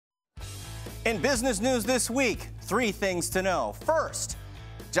In business news this week, 3 things to know. First,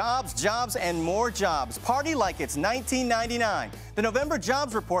 jobs, jobs, and more jobs. Party like it's 1999. The November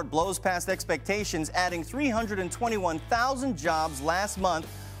jobs report blows past expectations, adding 321,000 jobs last month,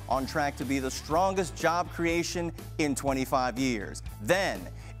 on track to be the strongest job creation in 25 years. Then,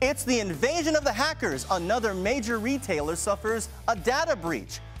 it's the invasion of the hackers. Another major retailer suffers a data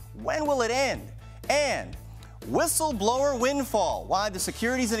breach. When will it end? And whistleblower windfall. Why the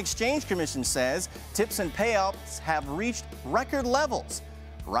Securities and Exchange Commission says tips and payouts have reached record levels.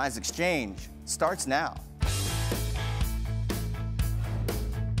 Rise Exchange starts now.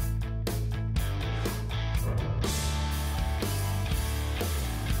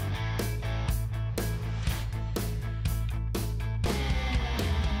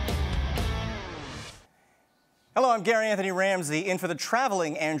 Hello, I'm Gary Anthony Ramsay, in for the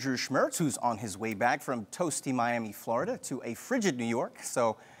traveling Andrew Schmertz, who's on his way back from toasty Miami, Florida, to a frigid New York,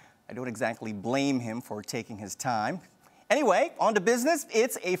 so I don't exactly blame him for taking his time. Anyway, on to business.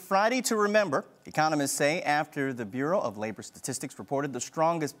 It's a Friday to remember. Economists say after the Bureau of Labor Statistics reported the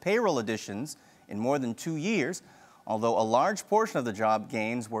strongest payroll additions in more than 2 years, although a large portion of the job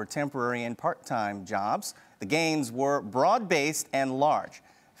gains were temporary and part-time jobs, the gains were broad-based and large,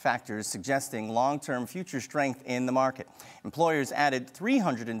 factors suggesting long-term future strength in the market. Employers added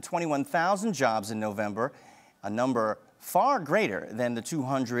 321,000 jobs in November, a number far greater than the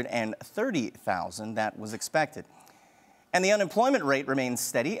 230,000 that was expected. And the unemployment rate remains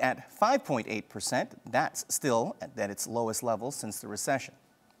steady at 5.8%. That's still at its lowest level since the recession.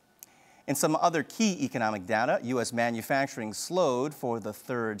 In some other key economic data, U.S. manufacturing slowed for the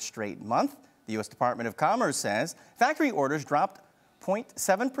 3rd straight month. The U.S. Department of Commerce says factory orders dropped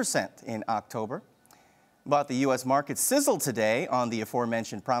 0.7% in October. But the U.S. market sizzled today on the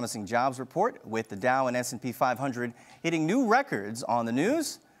aforementioned promising jobs report, with the Dow and S&P 500 hitting new records on the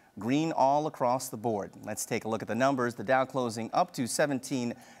news. Green all across the board. Let's take a look at the numbers. The Dow closing up to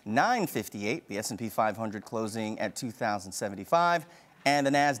 17,958, the S&P 500 closing at 2,075, and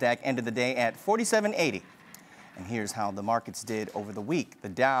the NASDAQ ended the day at 4,780. And here's how the markets did over the week. The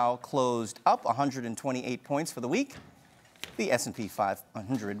Dow closed up 128 points for the week. The S&P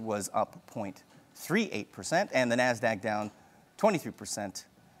 500 was up 0.38%, and the NASDAQ down 23%.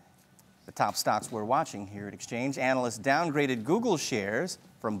 The top stocks we're watching here at Xchange. Analysts downgraded Google shares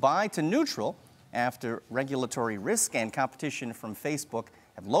from buy to neutral after regulatory risk and competition from Facebook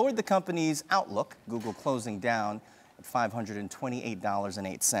have lowered the company's outlook, Google closing down at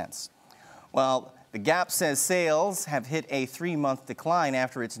 $528.08. Well, the Gap says sales have hit a 3-month decline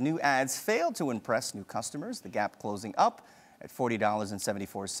after its new ads failed to impress new customers. The Gap closing up at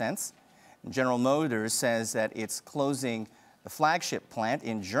 $40.74. General Motors says that it's closing the flagship plant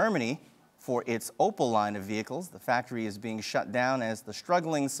in Germany for its Opel line of vehicles. The factory is being shut down as the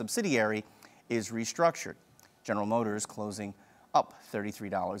struggling subsidiary is restructured. General Motors closing up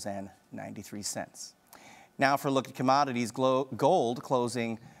 $33.93. Now for a look at commodities. Gold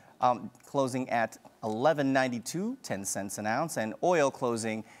closing at $11.92, 10 cents an ounce, and oil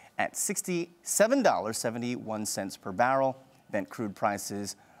closing at $67.71 per barrel. Brent crude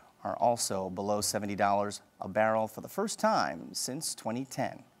prices are also below $70 a barrel for the first time since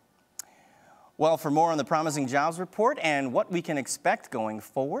 2010. Well, for more on the promising jobs report and what we can expect going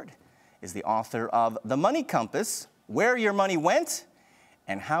forward is the author of The Money Compass, Where Your Money Went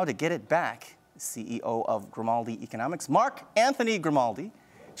and How to Get It Back, CEO of Grimaldi Economics. Mark Anthony Grimaldi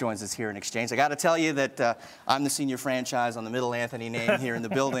joins us here in Xchange. I got to tell you that I'm the senior franchise on the middle Anthony name here in the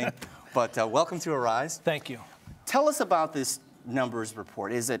building, but welcome to Arise. Thank you. Tell us about this numbers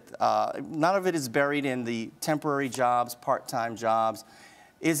report. Is it, none of it is buried in the temporary jobs, part-time jobs.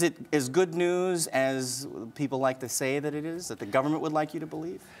 Is it as good news as people like to say that it is, that the government would like you to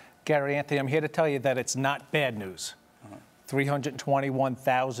believe? Gary Anthony, I'm here to tell you that it's not bad news.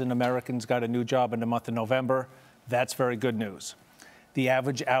 321,000 Americans got a new job in the month of November. That's very good news. The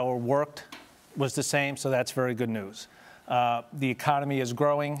average hour worked was the same, so that's very good news. The economy is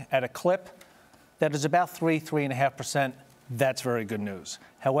growing at a clip that is about 3.5%. That's very good news.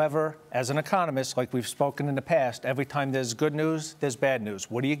 However, as an economist, like we've spoken in the past, every time there's good news, there's bad news.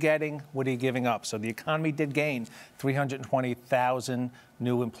 What are you getting? What are you giving up? So the economy did gain 320,000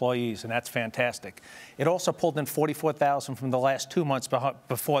 new employees, and that's fantastic. It also pulled in 44,000 from the last 2 months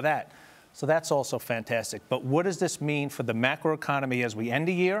before that. So that's also fantastic. But what does this mean for the macroeconomy as we end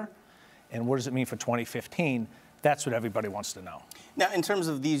the year? And what does it mean for 2015? That's what everybody wants to know. Now, in terms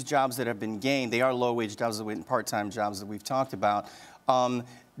of these jobs that have been gained, they are low-wage jobs and part-time jobs that we've talked about.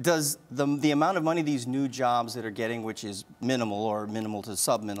 Does the amount of money these new jobs that are getting, which is minimal or minimal to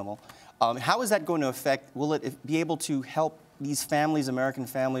sub-minimal, how is that going to affect, will it be able to help these families, American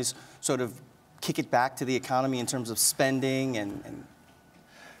families, sort of kick it back to the economy in terms of spending and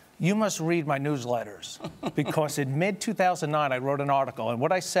You must read my newsletters because in mid-2009, I wrote an article, and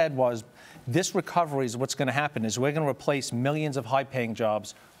what I said was, this recovery is what's going to happen is we're going to replace millions of high-paying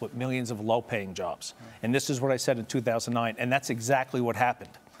jobs with millions of low-paying jobs. And this is what I said in 2009, and that's exactly what happened.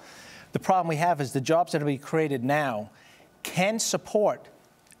 The problem we have is the jobs that are being created now can support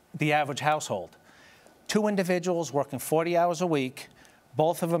the average household. 2 individuals working 40 hours a week,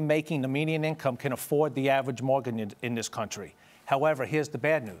 both of them making the median income, can afford the average mortgage in this country. However, here's the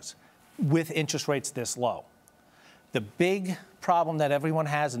bad news. With interest rates this low, the big problem that everyone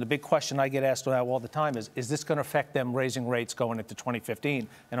has and the big question I get asked now all the time is this going to affect them raising rates going into 2015?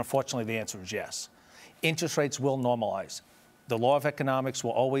 And unfortunately, the answer is yes. Interest rates will normalize. The law of economics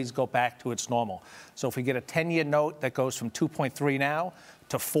will always go back to its normal. So if we get a 10-year note that goes from 2.3 now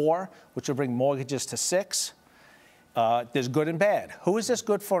to 4, which will bring mortgages to 6, there's good and bad. Who is this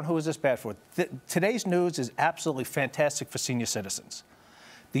good for and who is this bad for? Today's news is absolutely fantastic for senior citizens.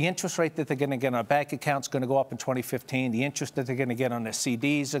 The interest rate that they're going to get on a bank account is going to go up in 2015. The interest that they're going to get on their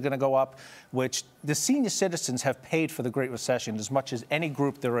CDs are going to go up, which the senior citizens have paid for the Great Recession as much as any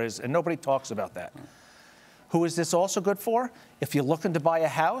group there is, and nobody talks about that. Who is this also good for? If you're looking to buy a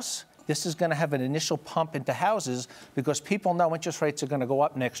house, this is going to have an initial pump into houses because people know interest rates are going to go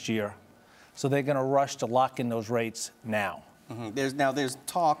up next year. So they're going to rush to lock in those rates now. There's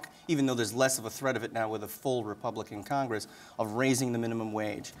talk, even though there's less of a threat of it now with a full Republican Congress, of raising the minimum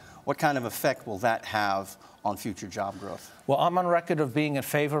wage. What kind of effect will that have on future job growth? Well, I'm on record of being in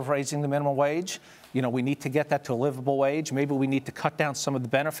favor of raising the minimum wage. You know, we need to get that to a livable wage. Maybe we need to cut down some of the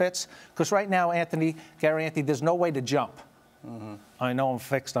benefits. Because right now, Gary Anthony, there's no way to jump. I know I'm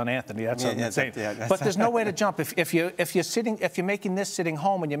fixed on Anthony. That's what I'm saying. But there's no way to jump. If you're making this sitting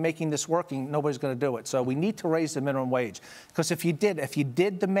home and you're making this working, nobody's going to do it. So we need to raise the minimum wage. Because if you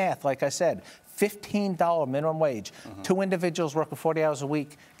did the math, like I said, $15 minimum wage, 2 individuals working 40 hours a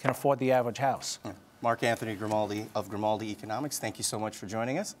week can afford the average house. Mark Anthony Grimaldi of Grimaldi Economics, thank you so much for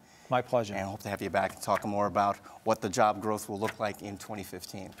joining us. My pleasure. And I hope to have you back and talk more about what the job growth will look like in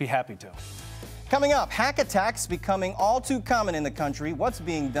 2015. Be happy to. Coming up, hack attacks becoming all too common in the country. What's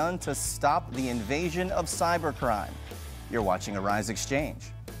being done to stop the invasion of cybercrime? You're watching Arise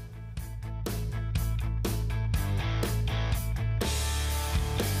Exchange.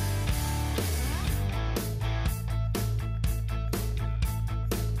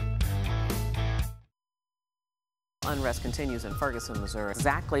 Unrest continues in Ferguson, Missouri.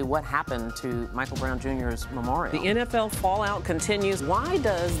 Exactly what happened to Michael Brown Jr.'s memorial. The NFL fallout continues. Why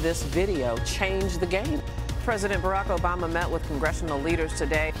does this video change the game? President Barack Obama met with congressional leaders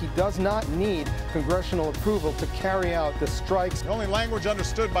today. He does not need congressional approval to carry out the strikes. The only language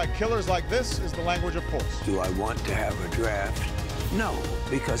understood by killers like this is the language of force. Do I want to have a draft? No,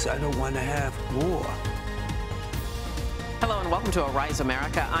 because I don't want to have war. Hello and welcome to Arise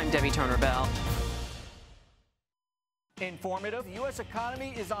America. I'm Debbie Turner-Bell. Informative. The U.S.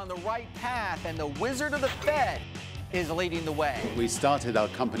 economy is on the right path, and the wizard of the Fed is leading the way. We started our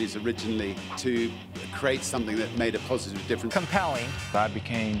companies originally to create something that made a positive difference. Compelling. I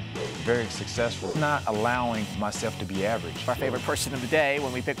became very successful, not allowing myself to be average. Our favorite person of the day,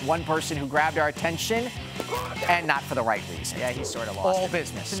 when we pick one person who grabbed our attention, and not for the right reason. Yeah, he sort of lost all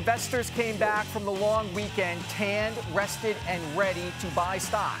business. Investors came back from the long weekend, tanned, rested, and ready to buy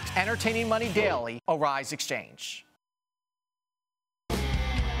stocks. Entertaining money daily, Arise Exchange.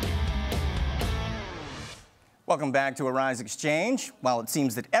 Welcome back to Arise Exchange. Well, it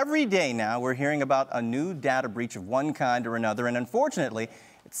seems that every day now we're hearing about a new data breach of one kind or another, and unfortunately,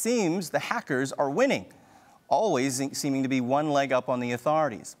 it seems the hackers are winning, always seeming to be one leg up on the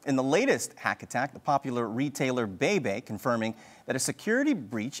authorities. In the latest hack attack, the popular retailer Bebe confirming that a security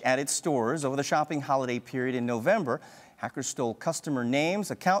breach at its stores over the shopping holiday period in November. Hackers stole customer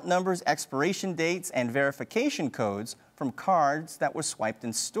names, account numbers, expiration dates, and verification codes from cards that were swiped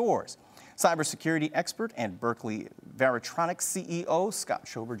in stores. Cybersecurity expert and Berkeley Veritronics CEO Scott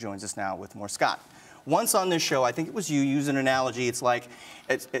Schober joins us now with more. Scott, once on this show, I think it was you, used an analogy. It's like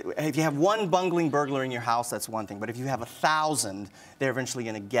if you have one bungling burglar in your house, that's one thing. But if you have 1,000, they're eventually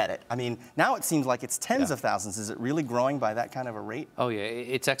going to get it. I mean, now it seems like it's tens of thousands. Is it really growing by that kind of a rate? Oh, yeah,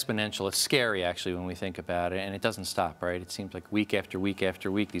 it's exponential. It's scary, actually, when we think about it. And it doesn't stop, right? It seems like week after week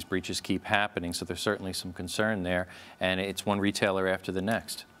after week, these breaches keep happening. So there's certainly some concern there. And it's one retailer after the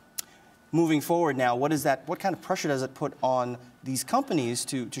next. Moving forward now, what kind of pressure does it put on these companies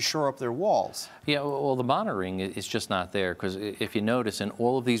to shore up their walls? Yeah, well, the monitoring is just not there, because if you notice, in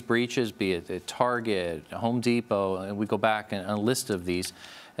all of these breaches, be it at Target, Home Depot, and we go back and a list of these,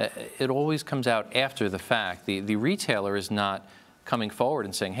 it always comes out after the fact. The retailer is not coming forward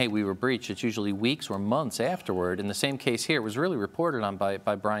and saying, hey, we were breached. It's usually weeks or months afterward. In the same case here, it was really reported on by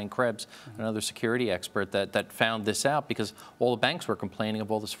Brian Krebs, another security expert, that found this out because all the banks were complaining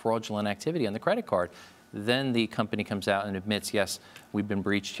of all this fraudulent activity on the credit card. Then the company comes out and admits, yes, we've been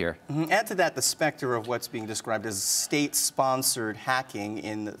breached here. Add to that the specter of what's being described as state-sponsored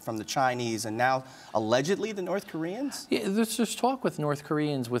hacking from the Chinese and now allegedly the North Koreans? Yeah, there's talk with North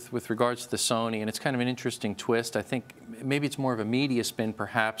Koreans with regards to the Sony, and it's kind of an interesting twist. I think maybe it's more of a media spin,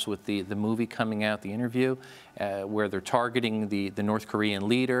 perhaps, with the movie coming out, the interview, where they're targeting the North Korean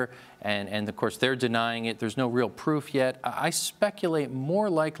leader, and of course they're denying it. There's no real proof yet. I speculate more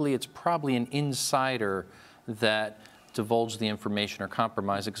likely it's probably an insider that divulged the information or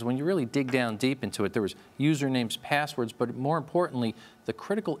compromised it, because when you really dig down deep into it, there was usernames, passwords, but more importantly, the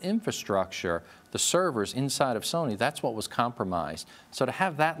critical infrastructure, the servers inside of Sony, that's what was compromised. So to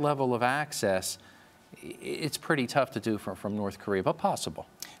have that level of access, it's pretty tough to do from North Korea, but possible.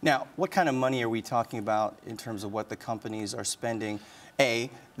 Now, what kind of money are we talking about in terms of what the companies are spending, A,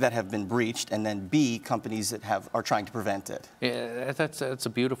 that have been breached, and then B, companies that are trying to prevent it? Yeah, that's a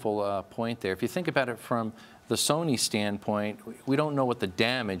beautiful point there. If you think about it from the Sony standpoint, we don't know what the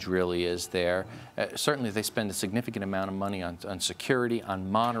damage really is there. Certainly they spend a significant amount of money on security, on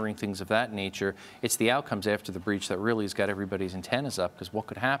monitoring, things of that nature. It's the outcomes after the breach that really has got everybody's antennas up, because what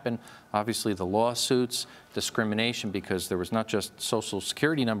could happen? Obviously the lawsuits, discrimination, because there was not just social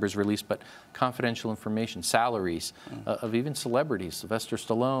security numbers released, but confidential information, salaries of even celebrities, Sylvester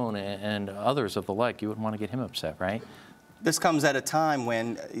Stallone and others of the like. You wouldn't want to get him upset, right? This comes at a time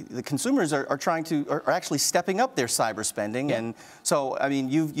when the consumers are actually stepping up their cyber spending, and so I mean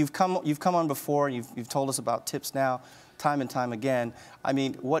you've come on before, you've told us about tips now, time and time again. I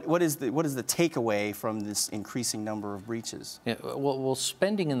mean, what is the takeaway from this increasing number of breaches? Yeah, well,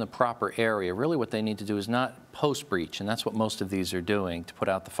 spending in the proper area. Really, what they need to do is not post-breach, and that's what most of these are doing, to put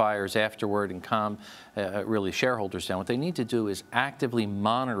out the fires afterward and calm really shareholders down. What they need to do is actively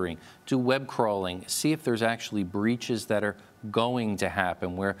monitoring, do web crawling, see if there's actually breaches that are going to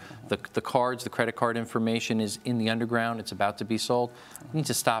happen, where the cards, the credit card information is in the underground, it's about to be sold. You need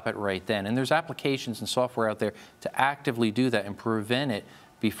to stop it right then. And there's applications and software out there to actively do that and prevent it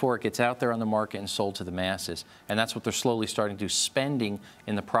before it gets out there on the market and sold to the masses. And that's what they're slowly starting to do, spending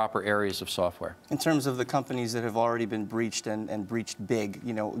in the proper areas of software. In terms of the companies that have already been breached and breached big,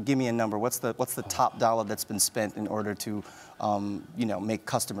 you know, give me a number. What's the top dollar that's been spent in order to, you know, make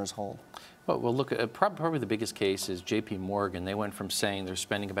customers whole? Well, look, probably the biggest case is J.P. Morgan. They went from saying they're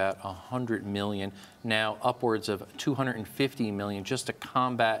spending about $100 million, now upwards of $250 million just to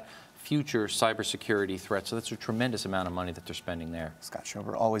combat future cybersecurity threats. So that's a tremendous amount of money that they're spending there. Scott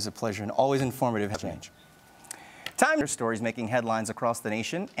Schober, always a pleasure and always informative. Exchange. Time for stories making headlines across the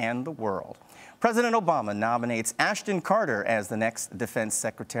nation and the world. President Obama nominates Ashton Carter as the next defense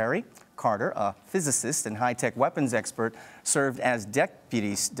secretary. Carter, a physicist and high-tech weapons expert, served as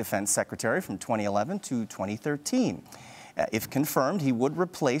deputy defense secretary from 2011 to 2013. If confirmed, he would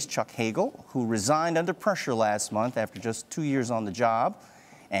replace Chuck Hagel, who resigned under pressure last month after just 2 years on the job.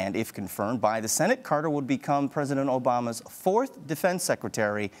 And if confirmed by the Senate, Carter would become President Obama's fourth defense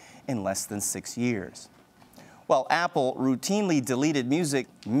secretary in less than 6 years. Well, Apple routinely deleted music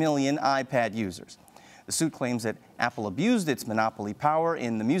million iPad users. The suit claims that Apple abused its monopoly power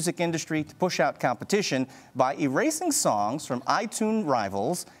in the music industry to push out competition by erasing songs from iTunes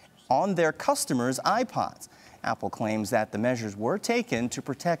rivals on their customers' iPods. Apple claims that the measures were taken to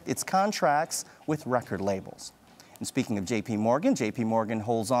protect its contracts with record labels. And speaking of J.P. Morgan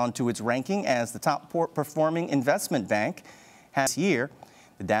holds on to its ranking as the top performing investment bank. This year,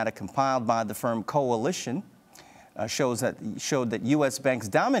 the data compiled by the firm Coalition showed that U.S. banks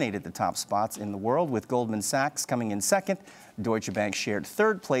dominated the top spots in the world, with Goldman Sachs coming in second. Deutsche Bank shared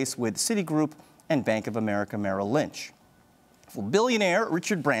third place with Citigroup and Bank of America Merrill Lynch. Well, billionaire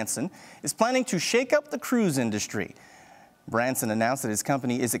Richard Branson is planning to shake up the cruise industry. Branson announced that his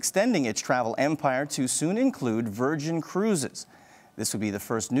company is extending its travel empire to soon include Virgin Cruises. This would be the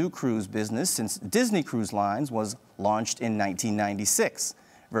first new cruise business since Disney Cruise Lines was launched in 1996.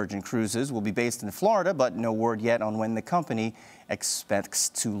 Virgin Cruises will be based in Florida, but no word yet on when the company expects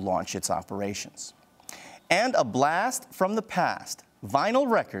to launch its operations. And a blast from the past. Vinyl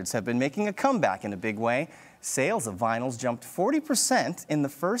records have been making a comeback in a big way. Sales of vinyls jumped 40% in the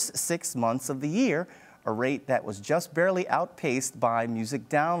first 6 months of the year, a rate that was just barely outpaced by music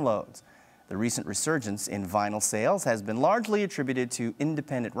downloads. The recent resurgence in vinyl sales has been largely attributed to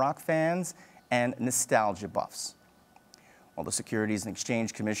independent rock fans and nostalgia buffs. While the Securities and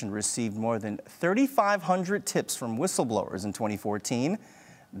Exchange Commission received more than 3,500 tips from whistleblowers in 2014,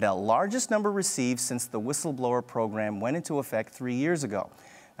 the largest number received since the whistleblower program went into effect 3 years ago.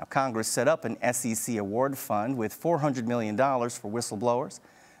 Now, Congress set up an SEC award fund with $400 million for whistleblowers.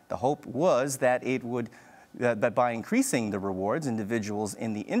 The hope was that that by increasing the rewards, individuals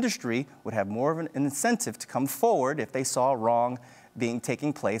in the industry would have more of an incentive to come forward if they saw wrong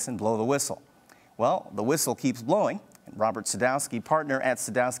taking place and blow the whistle. Well, the whistle keeps blowing. And Robert Sadowski, partner at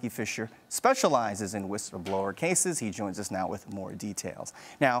Sadowski Fisher, specializes in whistleblower cases. He joins us now with more details.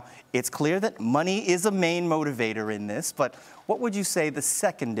 Now, it's clear that money is a main motivator in this, but what would you say the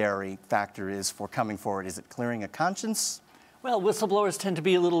secondary factor is for coming forward? Is it clearing a conscience? Well, whistleblowers tend to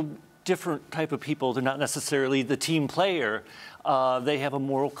be a little different type of people. They're not necessarily the team player. They have a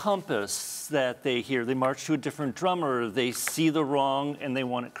moral compass that they hear. They march to a different drummer. They see the wrong and they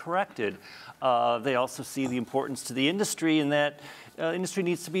want it corrected. They also see the importance to the industry and that industry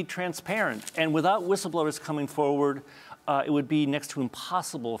needs to be transparent. And without whistleblowers coming forward, it would be next to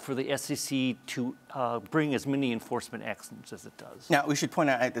impossible for the SEC to bring as many enforcement actions as it does. Now, we should point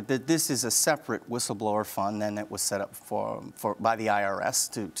out that this is a separate whistleblower fund and that was set up by the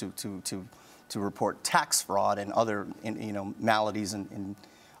IRS to report tax fraud and other maladies in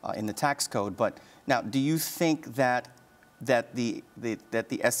the tax code. But now, do you think that the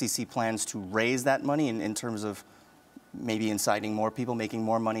SEC plans to raise that money in terms of maybe inciting more people, making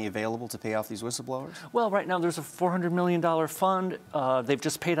more money available to pay off these whistleblowers? Well, right now there's a $400 million fund. They've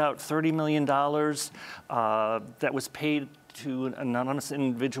just paid out $30 million that was paid to an anonymous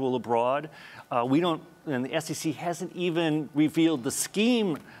individual abroad. And the SEC hasn't even revealed the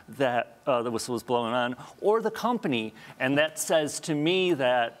scheme that the whistle was blowing on or the company. And that says to me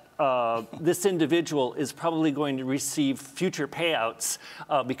that this individual is probably going to receive future payouts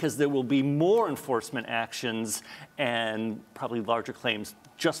because there will be more enforcement actions and probably larger claims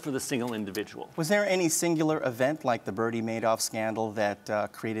just for the single individual. Was there any singular event like the Bernie Madoff scandal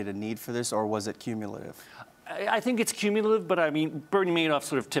that created a need for this, or was it cumulative? I think it's cumulative, but I mean, Bernie Madoff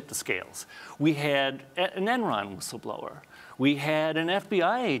sort of tipped the scales. We had an Enron whistleblower. We had an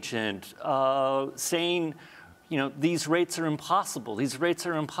FBI agent saying, these rates are impossible. These rates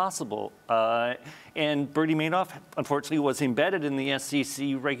are impossible. And Bernie Madoff, unfortunately, was embedded in the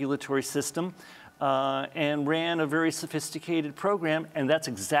SEC regulatory system and ran a very sophisticated program. And that's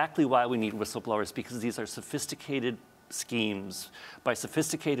exactly why we need whistleblowers, because these are sophisticated schemes by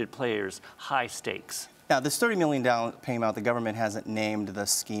sophisticated players, high stakes. Now, this $30 million payout, the government hasn't named the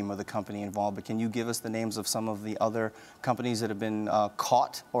scheme or the company involved, but can you give us the names of some of the other companies that have been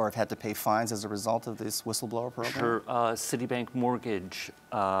caught or have had to pay fines as a result of this whistleblower program? Sure. Citibank Mortgage,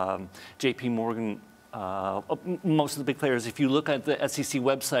 JP Morgan, most of the big players. If you look at the SEC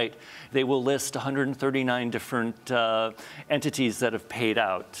website, they will list 139 different entities that have paid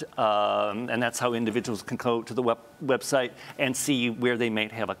out. And that's how individuals can go to the website and see where they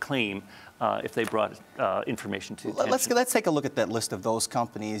might have a claim. If they brought information to attention. Let's take a look at that list of those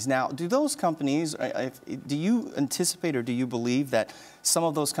companies. Now, do those companies, do you anticipate or do you believe that some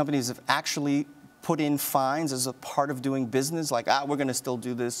of those companies have actually put in fines as a part of doing business? Like, we're going to still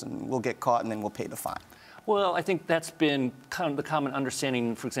do this and we'll get caught and then we'll pay the fine. Well, I think that's been kind of the common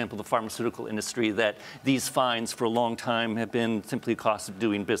understanding, for example, the pharmaceutical industry, that these fines for a long time have been simply a cost of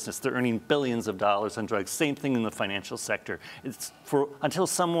doing business. They're earning billions of dollars on drugs. Same thing in the financial sector. It's until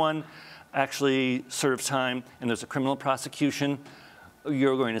someone actually serves time and there's a criminal prosecution,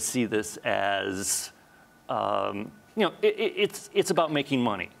 you're going to see this as, it's about making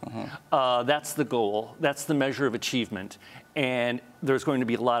money. That's the goal. That's the measure of achievement. And there's going to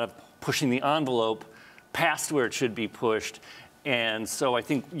be a lot of pushing the envelope past where it should be pushed. And so I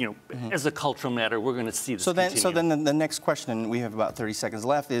think, as a cultural matter, we're going to see this continue. So then the next question, and we have about 30 seconds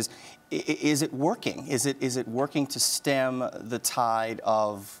left, is it working? Is it working to stem the tide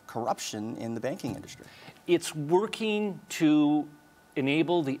of corruption in the banking industry? It's working to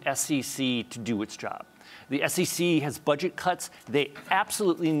enable the SEC to do its job. The SEC has budget cuts. They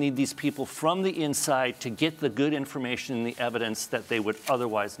absolutely need these people from the inside to get the good information and the evidence that they would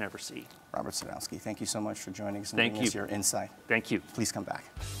otherwise never see. Robert Sadowski, thank you so much for joining us and giving us your insight. Thank you. Please come back.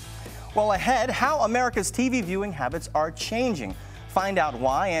 Well, ahead, how America's TV viewing habits are changing. Find out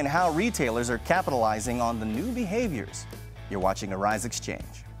why and how retailers are capitalizing on the new behaviors. You're watching Arise Exchange.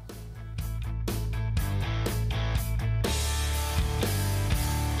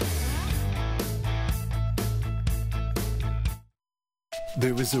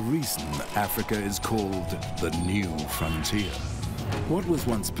 There is a reason Africa is called the new frontier. What was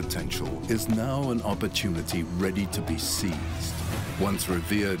once potential is now an opportunity ready to be seized. Once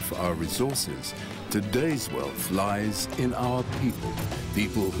revered for our resources, Today's wealth lies in our people.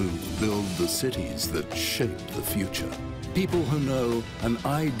 People who build the cities that shape the future. People who know an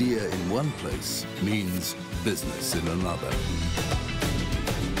idea in one place means business in another.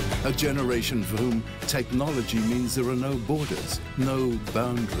 A generation for whom technology means there are no borders, no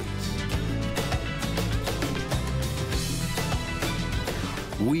boundaries.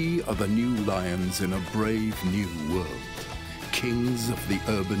 We are the new lions in a brave new world, kings of the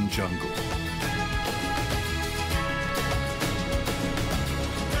urban jungle.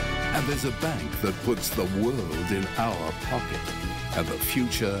 And there's a bank that puts the world in our pocket and the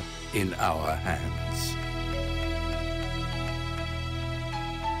future in our hands.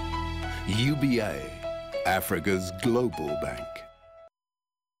 UBA, Africa's global bank.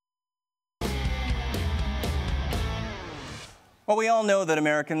 Well, we all know that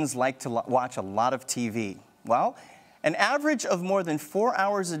Americans like to watch a lot of TV. Well, an average of more than 4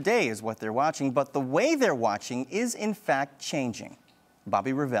 hours a day is what they're watching, but the way they're watching is in fact changing.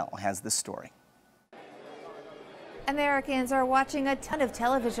 Bobby Revelle has this story. Americans are watching a ton of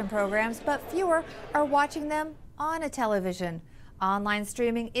television programs, but fewer are watching them on a television. Online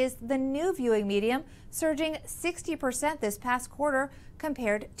streaming is the new viewing medium, surging 60% this past quarter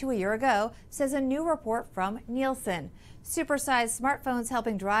compared to a year ago, says a new report from Nielsen. Supersized smartphones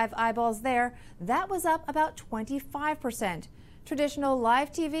helping drive eyeballs there, that was up about 25%. Traditional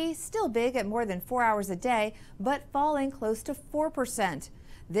live TV still big at more than 4 hours a day, but falling close to 4%.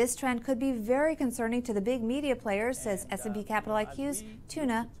 This trend could be very concerning to the big media players, says S&P Capital IQ's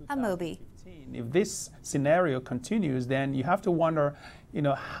Tuna Amobi. If this scenario continues, then you have to wonder,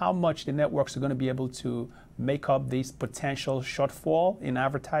 how much the networks are going to be able to make up this potential shortfall in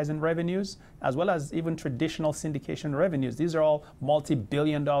advertising revenues, as well as even traditional syndication revenues. These are all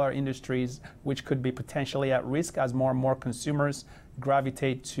multi-billion-dollar industries which could be potentially at risk as more and more consumers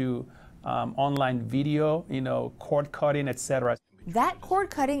gravitate to online video, cord cutting, etc. That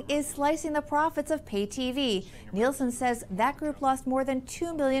cord cutting is slicing the profits of pay TV. Nielsen says that group lost more than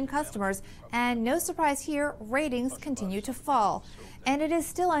 2 million customers, and no surprise here, ratings continue to fall. And it is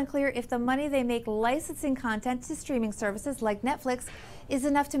still unclear if the money they make licensing content to streaming services like Netflix is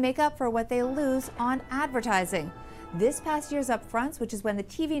enough to make up for what they lose on advertising. This past year's upfronts, which is when the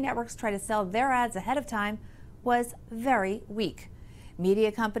TV networks try to sell their ads ahead of time, was very weak.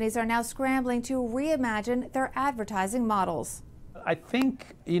 Media companies are now scrambling to reimagine their advertising models. I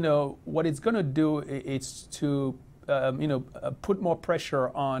think, what it's going to do is to, put more pressure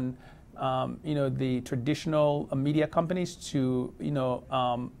on, the traditional media companies to,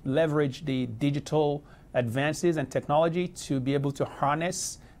 leverage the digital advances and technology to be able to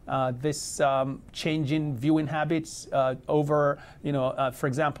harness this changing viewing habits over, for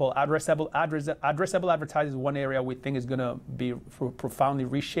example, addressable advertising is one area we think is going to be profoundly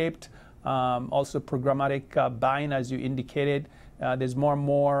reshaped. Also programmatic buying, as you indicated. There's more and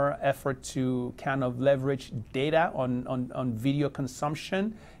more effort to kind of leverage data on video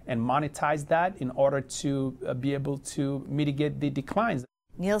consumption and monetize that in order to be able to mitigate the declines.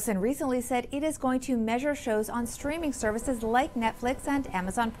 Nielsen recently said it is going to measure shows on streaming services like Netflix and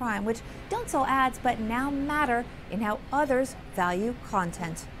Amazon Prime, which don't sell ads but now matter in how others value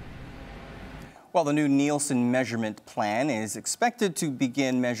content. Well, the new Nielsen measurement plan is expected to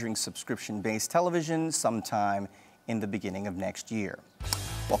begin measuring subscription-based television sometime in the beginning of next year.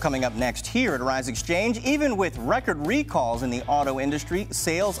 Well, coming up next here at Rise Exchange, even with record recalls in the auto industry,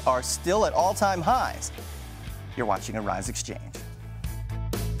 sales are still at all-time highs. You're watching a Rise Exchange.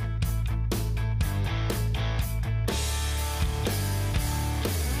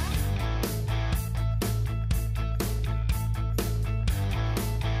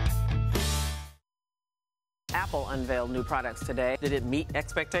 Apple unveiled new products today. Did it meet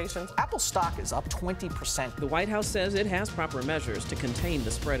expectations? Apple stock is up 20%. The White House says it has proper measures to contain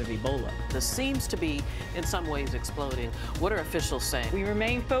the spread of Ebola. This seems to be, in some ways, exploding. What are officials saying? We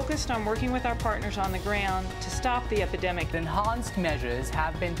remain focused on working with our partners on the ground to stop the epidemic. Enhanced measures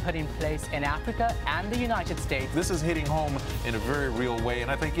have been put in place in Africa and the United States. This is hitting home in a very real way, and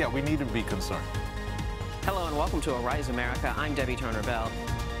I think, we need to be concerned. Hello and welcome to Arise America. I'm Debbie Turner-Bell.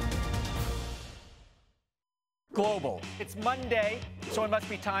 Global. It's Monday, so it must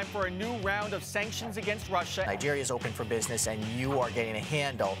be time for a new round of sanctions against Russia. Nigeria is open for business, and you are getting a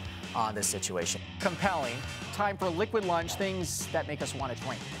handle on this situation. Compelling. Time for liquid lunch, things that make us want to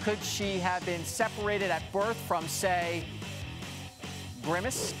drink. Could she have been separated at birth from, say,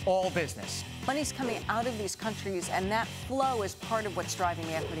 Grimace? All business. Money's coming out of these countries, and that flow is part of what's driving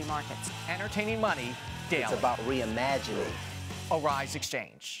the equity markets. Entertaining money daily. It's about reimagining. Arise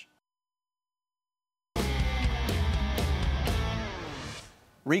Exchange.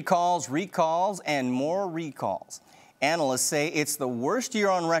 Recalls, recalls, and more recalls. Analysts say it's the worst year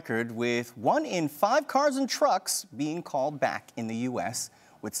on record, with 1 in 5 cars and trucks being called back in the U.S.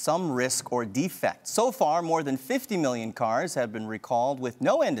 with some risk or defect. So far, more than 50 million cars have been recalled with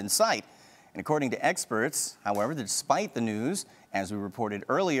no end in sight. And according to experts, however, despite the news, as we reported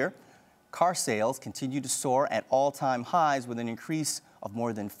earlier, car sales continue to soar at all-time highs, with an increase of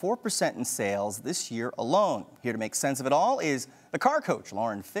more than 4% in sales this year alone. Here to make sense of it all is the car coach,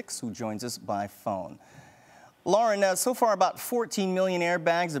 Lauren Fix, who joins us by phone. Lauren, so far about 14 million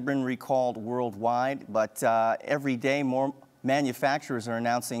airbags have been recalled worldwide, but every day more manufacturers are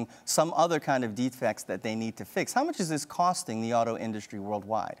announcing some other kind of defects that they need to fix. How much is this costing the auto industry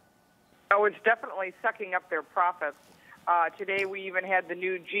worldwide? Oh, it's definitely sucking up their profits. Today we even had the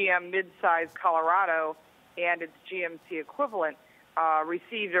new GM midsize Colorado and its GMC equivalent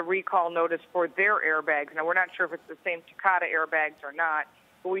received a recall notice for their airbags. Now, we're not sure if it's the same Takata airbags or not,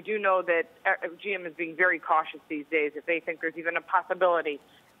 but we do know that GM is being very cautious these days. If they think there's even a possibility,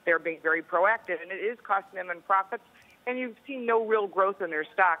 they're being very proactive, and it is costing them in profits. And you've seen no real growth in their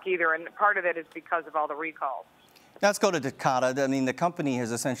stock either, and part of that is because of all the recalls. Now let's go to Takata. I mean, the company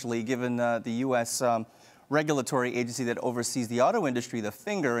has essentially given the U.S. Regulatory agency that oversees the auto industry the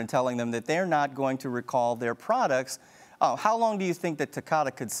finger and telling them that they're not going to recall their products. How long do you think that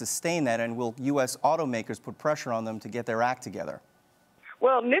Takata could sustain that, and will U.S. automakers put pressure on them to get their act together?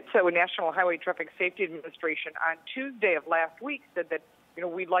 Well, NHTSA, National Highway Traffic Safety Administration, on Tuesday of last week said that,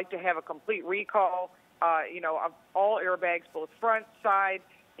 we'd like to have a complete recall, of all airbags, both front, side,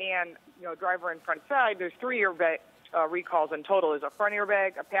 and, driver and front side. There's 3 airbag recalls in total. There's a front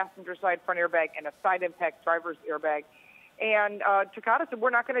airbag, a passenger side front airbag, and a side impact driver's airbag. And Takata said, we're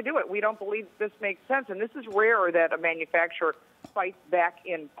not going to do it. We don't believe this makes sense. And this is rare that a manufacturer fights back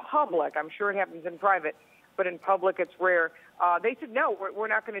in public. I'm sure it happens in private, but in public it's rare. They said, no, we're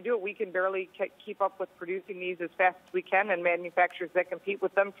not going to do it. We can barely keep up with producing these as fast as we can, and manufacturers that compete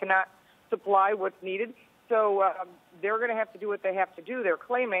with them cannot supply what's needed. So they're going to have to do what they have to do, they're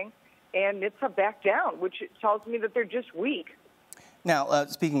claiming, and NHTSA backed down, which tells me that they're just weak. Now,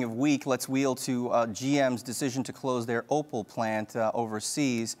 speaking of weak, let's wheel to GM's decision to close their Opel plant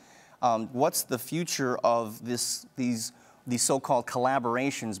overseas. What's the future of these so-called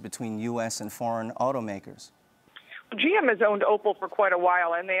collaborations between U.S. and foreign automakers? GM has owned Opel for quite a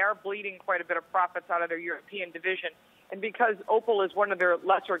while, and they are bleeding quite a bit of profits out of their European division. And because Opel is one of their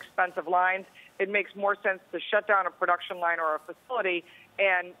lesser expensive lines, it makes more sense to shut down a production line or a facility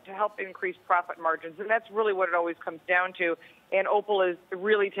and to help increase profit margins. And that's really what it always comes down to. And Opel has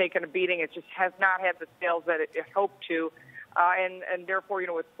really taken a beating. It just has not had the sales that it hoped to. And therefore,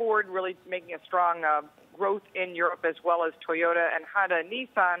 with Ford really making a strong growth in Europe, as well as Toyota and Honda and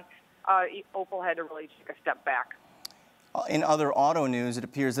Nissan, Opel had to really take a step back. In other auto news, it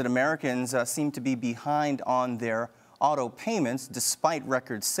appears that Americans seem to be behind on their auto payments despite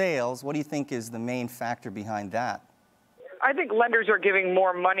record sales. What do you think is the main factor behind that? I think lenders are giving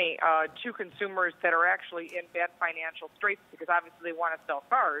more money to consumers that are actually in bad financial straits, because obviously they want to sell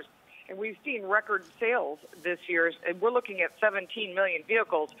cars. And we've seen record sales this year. And we're looking at 17 million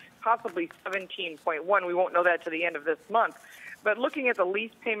vehicles, possibly 17.1. We won't know that to the end of this month. But looking at the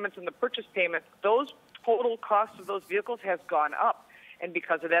lease payments and the purchase payments, those total costs of those vehicles has gone up. And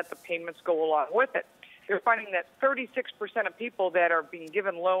because of that, the payments go along with it. They're finding that 36% of people that are being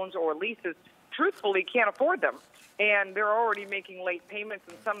given loans or leases truthfully can't afford them. And they're already making late payments,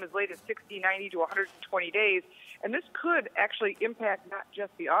 and some as late as 60, 90 to 120 days. And this could actually impact not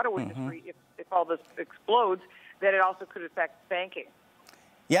just the auto industry, if all this explodes, that it also could affect banking.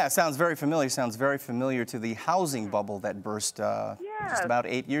 Yeah, it sounds very familiar. Sounds very familiar to the housing bubble that burst just about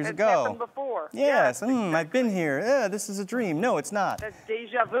 8 years ago. It's happened before. Yes, exactly. I've been here. Yeah, this is a dream. No, it's not. That's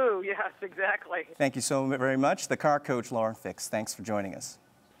deja vu. Yes, exactly. Thank you so very much. The car coach, Lauren Fix. Thanks for joining us.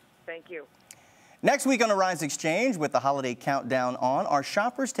 Thank you. Next week on Arise Exchange, with the holiday countdown on, are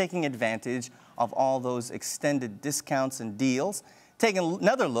shoppers taking advantage of all those extended discounts and deals? Taking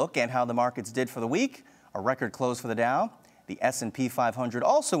another look at how the markets did for the week. A record close for the Dow. The S&P 500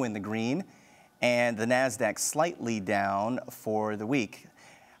 also in the green, and the NASDAQ slightly down for the week.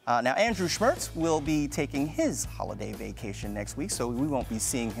 Now, Andrew Schmertz will be taking his holiday vacation next week, so we won't be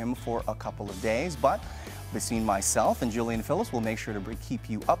seeing him for a couple of days. But between myself and Julian Phillips, we'll make sure to keep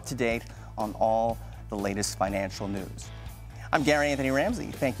you up to date on all the latest financial news. I'm Gary Anthony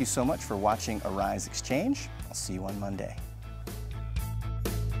Ramsay. Thank you so much for watching Arise Exchange. I'll see you on Monday.